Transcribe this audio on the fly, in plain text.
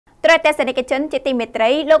ត្រូវតែសេនិកជនជាទីមេត្រី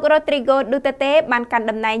លោក Rodrigo Duterte បានកាន់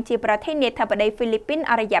តំណែងជាប្រធានាធិបតីហ្វីលីពីន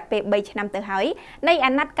អស់រយៈពេល3ឆ្នាំទៅហើយនៃ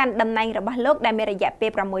អាណត្តិកាន់តំណែងរបស់លោកដែលមានរយៈពេល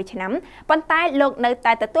6ឆ្នាំប៉ុន្តែលោកនៅ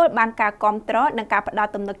តែទទួលបានការគាំទ្រនិងការផ្ដ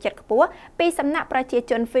ល់ទំនុកចិត្តខ្ពស់ពីសំណាក់ប្រជា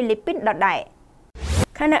ជនហ្វីលីពីនដដែល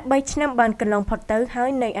ខណៈ3ឆ្នាំបានកន្លងផុតទៅហើយ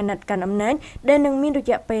នៃអាណត្តិកាន់អំណាចដែលនឹងមានរ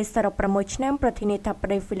យៈពេលសរុប6ឆ្នាំប្រធានាធិប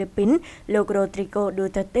តីហ្វីលីពីនលោក Rodrigo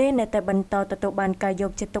Duterte នៅតែបន្តទទួលបានការយ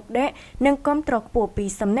កចិត្តទុកដាក់និងគាំទ្រខ្ពស់ពី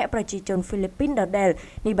សំណាក់ប្រជាជនហ្វីលីពីនដដែល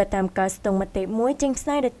នេះបើតាមការស្ទង់មតិមួយចេញផ្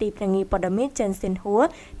សាយដោយទីភ្នាក់ងារព័ត៌មានចិនស៊ីនហួរ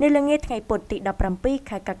នៅល្ងាចថ្ងៃពុធទី17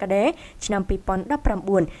ខែកក្កដាឆ្នាំ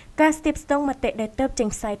2019ការស្ទាបស្ទង់មតិដែលទើបចេញ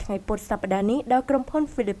ផ្សាយថ្ងៃពុធសប្តាហ៍នេះដោយក្រុមហ៊ុន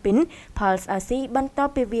ហ្វីលីពីន Pulse Asia បន្ត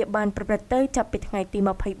ពីវាបានប្រព្រឹត្តទៅចាប់ពីថ្ងៃទី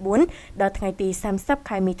24ដល់ថ្ងៃទី30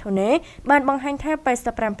ខែមិថុនាបានបង្ហាញថា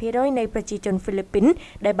 85% នៃប្រជាជនហ្វីលីពីន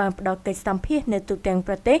ដែលបានផ្ដល់កិច្ចសម្ភាសន៍នៅទូទាំង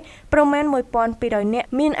ប្រទេសប្រមាណ 1200 នាក់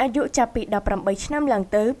មានអាយុចាប់ពី18ឆ្នាំឡើង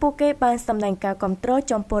ទៅពួកគេបានសម្ដែងការគាំទ្រ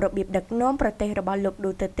ចំពោះរបៀបដឹកនាំប្រទេសរបស់លោក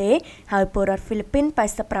Duterte ហើយពលរដ្ឋហ្វីលីពីន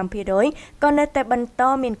 85% ក៏នៅតែបន្ត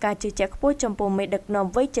មានការជឿជាក់ខ្ពស់ចំពោះមេដឹកនាំ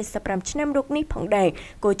វ័យ75ឆ្នាំរូបនេះផងដែរ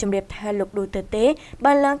គូជំរាបថាលោក Duterte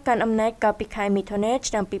បានឡើងកាន់អំណាចកាលពីខែមិថុនា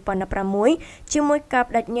ឆ្នាំ2016ជាមួយការប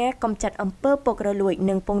ដិញ្ញាកំចាត់អំពើពុករលួយ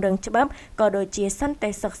និងពង្រឹងច្បាប់ក៏ដូចជាសន្តិ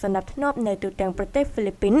សុខសណ្ដាប់ធ្នាប់នៅទូទាំងប្រទេសហ្វី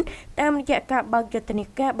លីពីនតាមរយៈការបើកយុទ្ធនា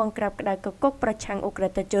ការបង្ក្រាបក្តៅគគុកប្រឆាំងអ ுக ្រិ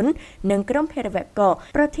តជននិងក្រុមភេរវករ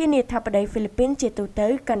ប្រធានាធិបតីហ្វីលីពីនជាទូទៅ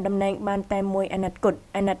កាន់តំណែងបានតែមួយអាណត្តិគត់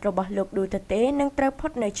អាណត្តិរបស់លោក Duterte នឹងត្រូវផុ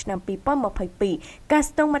តនៅឆ្នាំ2022ការ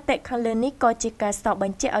ស្ទង់មតិខាងលើនេះក៏ជាការសបប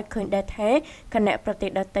ញ្ជាក់ឲ្យឃើញដែរថាគណៈប្រទេស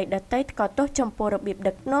ដទៃក៏ទោសចំពោះរបៀប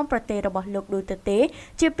ដឹកនាំប្រទេសរបស់លោក Duterte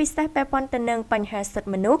ជាពិសេសពាក់ព័ន្ធទៅនឹងបញ្ហាសិទ្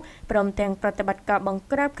ធិមនុស្សព្រមទាំងប្រតិបត្តិការបង្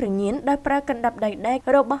ក្រាបគ្រឿងញៀនដោយប្រើកណ្ដាប់ដៃដែក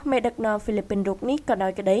របស់មេដឹកនាំហ្វីលីពីនរូបនេះក៏ដោ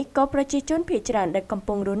យក្តីក៏ប្រជាជនភាគច្រើនដែលកំ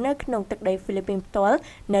ពុងរស់នៅក្នុងទឹកដីហ្វីលីពីនផ្ទាល់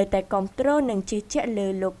នៅតែគាំទ្រនិងជឿជាក់លើ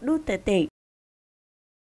លោក Duterte